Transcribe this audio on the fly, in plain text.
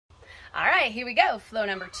All right, here we go. Flow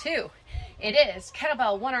number 2. It is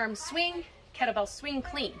kettlebell one arm swing, kettlebell swing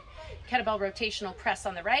clean, kettlebell rotational press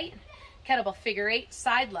on the right, kettlebell figure 8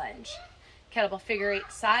 side lunge, kettlebell figure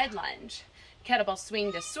 8 side lunge, kettlebell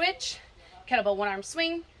swing to switch, kettlebell one arm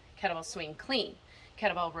swing, kettlebell swing clean,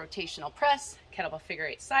 kettlebell rotational press, kettlebell figure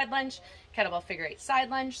 8 side lunge, kettlebell figure 8 side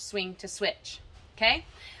lunge, swing to switch. Okay,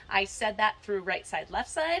 I said that through right side, left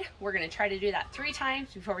side. We're going to try to do that 3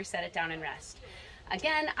 times before we set it down and rest.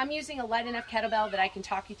 Again, I'm using a light enough kettlebell that I can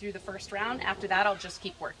talk you through the first round. After that, I'll just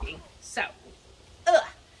keep working. So,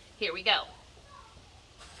 here we go.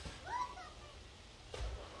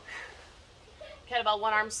 Kettlebell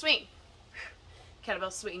one arm swing,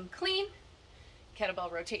 kettlebell swing clean, kettlebell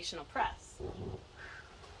rotational press,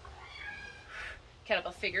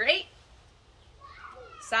 kettlebell figure 8,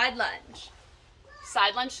 side lunge.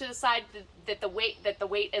 Side lunge to the side that the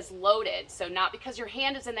weight is loaded. So not because your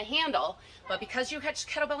hand is in the handle, but because you catch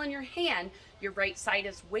kettlebell in your hand, your right side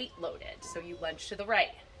is weight loaded. So you lunge to the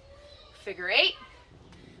right. Figure 8,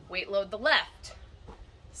 weight load the left.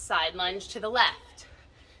 Side lunge to the left.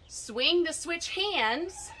 Swing to switch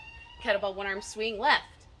hands. Kettlebell one arm swing left.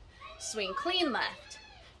 Swing clean left.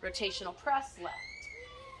 Rotational press left.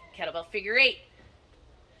 Kettlebell figure 8.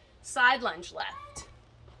 Side lunge left.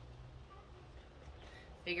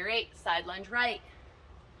 Figure 8, side lunge right.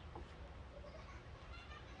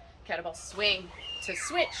 Kettlebell swing to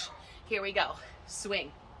switch. Here we go.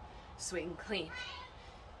 Swing, swing clean.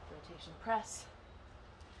 Rotation press.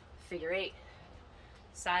 Figure 8,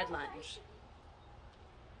 side lunge.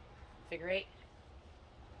 Figure 8,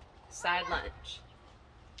 side lunge.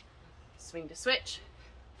 Swing to switch.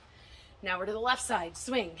 Now we're to the left side.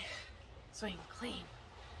 Swing, swing clean.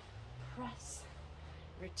 Press,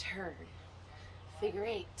 return. Figure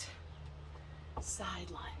 8,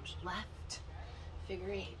 side lunge, left,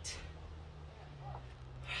 figure 8,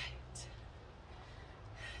 right,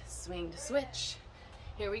 swing to switch.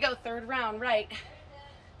 Here we go, 3rd round, right,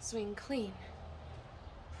 swing clean,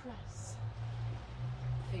 press,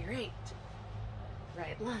 figure 8,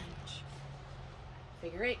 right lunge,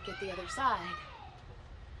 figure 8, get the other side,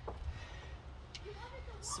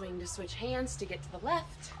 swing to switch hands to get to the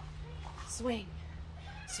left, swing,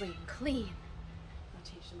 swing clean,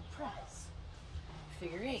 rotational press,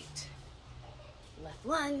 figure 8, left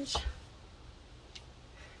lunge,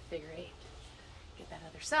 figure 8, get that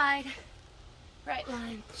other side, right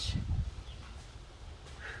lunge,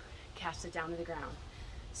 cast it down to the ground.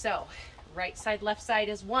 So right side, left side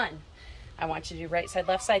is 1. I want you to do right side,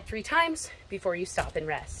 left side 3 times before you stop and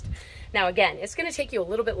rest. Now again, it's going to take you a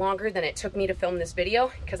little bit longer than it took me to film this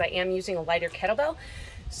video because I am using a lighter kettlebell.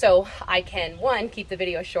 So I can, 1, keep the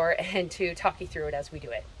video short, and 2, talk you through it as we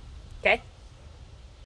do it. Okay?